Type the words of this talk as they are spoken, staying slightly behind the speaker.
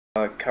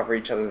cover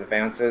each other's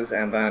advances,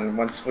 and then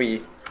once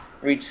we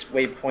reach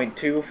waypoint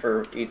 2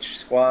 for each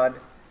squad,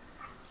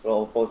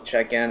 we'll both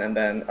check in and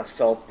then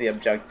assault the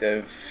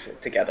objective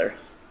together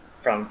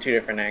from 2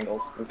 different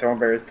angles. The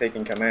Thornbear is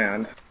taking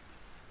command.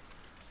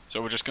 So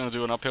we're just gonna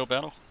do an uphill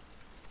battle?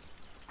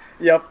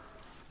 Yep.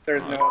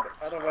 There's no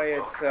other way.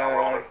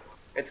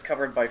 It's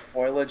covered by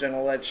foliage and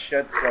all that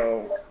shit,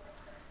 so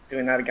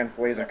doing that against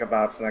laser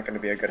kebabs is not going to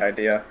be a good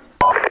idea.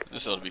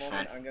 This ought to be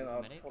fun. I'm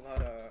gonna pull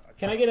out a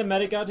Can I get a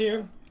medic out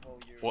here?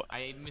 What?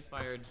 I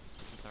misfired.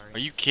 I'm sorry. Are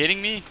you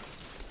kidding me?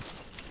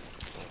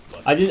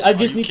 I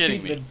just need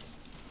treatment.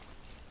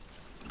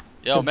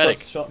 Yo, medic.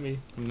 Shot me.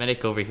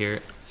 Medic over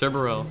here.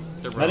 Cerbero.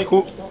 Medic.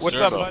 Cool. What's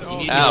up, bud? You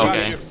need Ow. to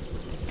Okay.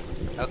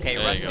 Okay,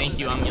 There right. you go. Thank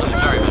you. I'm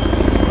sorry.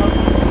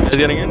 Man. Is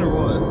getting in or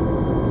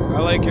what? I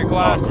like your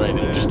glasses. Oh, great.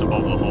 Man. Just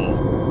above the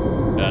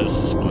hole. Yeah, this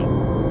is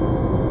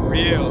fun.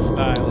 Real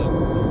styling.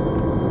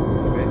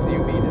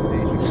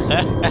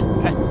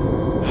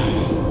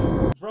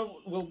 Bro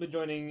will be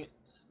joining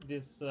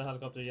this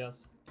helicopter,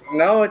 yes.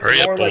 No, it's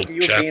Hurry up, more like old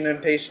you chap. being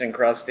impatient,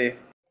 Krusty.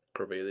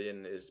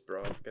 Corvalian is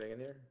Bronze getting in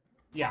here?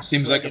 Yeah.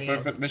 Seems we're like a getting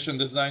perfect mission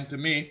designed to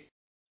me.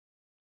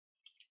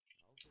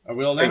 Are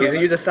we all there? Because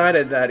you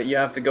decided that you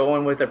have to go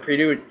in with a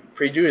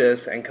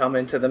prejudice and come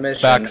into the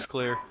mission. Back's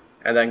clear.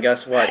 And then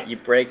guess what? You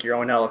break your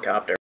own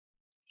helicopter.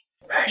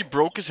 He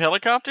broke his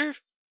helicopter?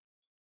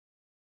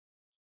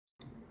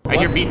 I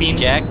hear beeping.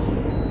 Jack?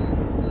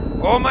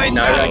 Oh my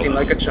Now you're god! acting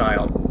like a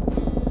child.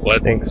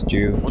 What? Thanks,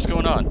 Jew. What's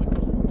going on?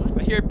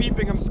 I hear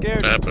beeping, I'm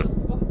scared. What happened?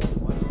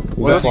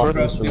 We just lost What?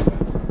 Rusty.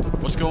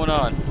 What's going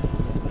on?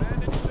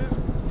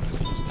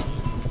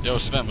 Yo,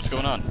 Sven, what's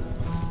going on?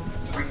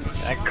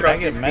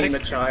 Krusty being a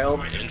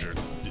child. Injured.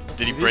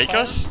 Did he break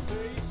us?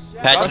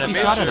 Plus, he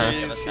shot at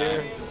us.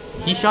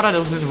 He shot at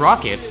us with his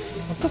rockets.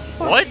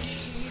 What?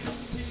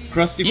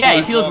 Krusty Yeah,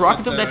 you fired see those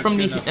rockets rockets up? at That's from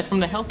the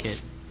chin-ups. Hell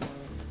kit.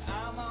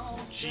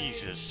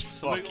 Jesus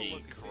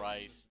fucking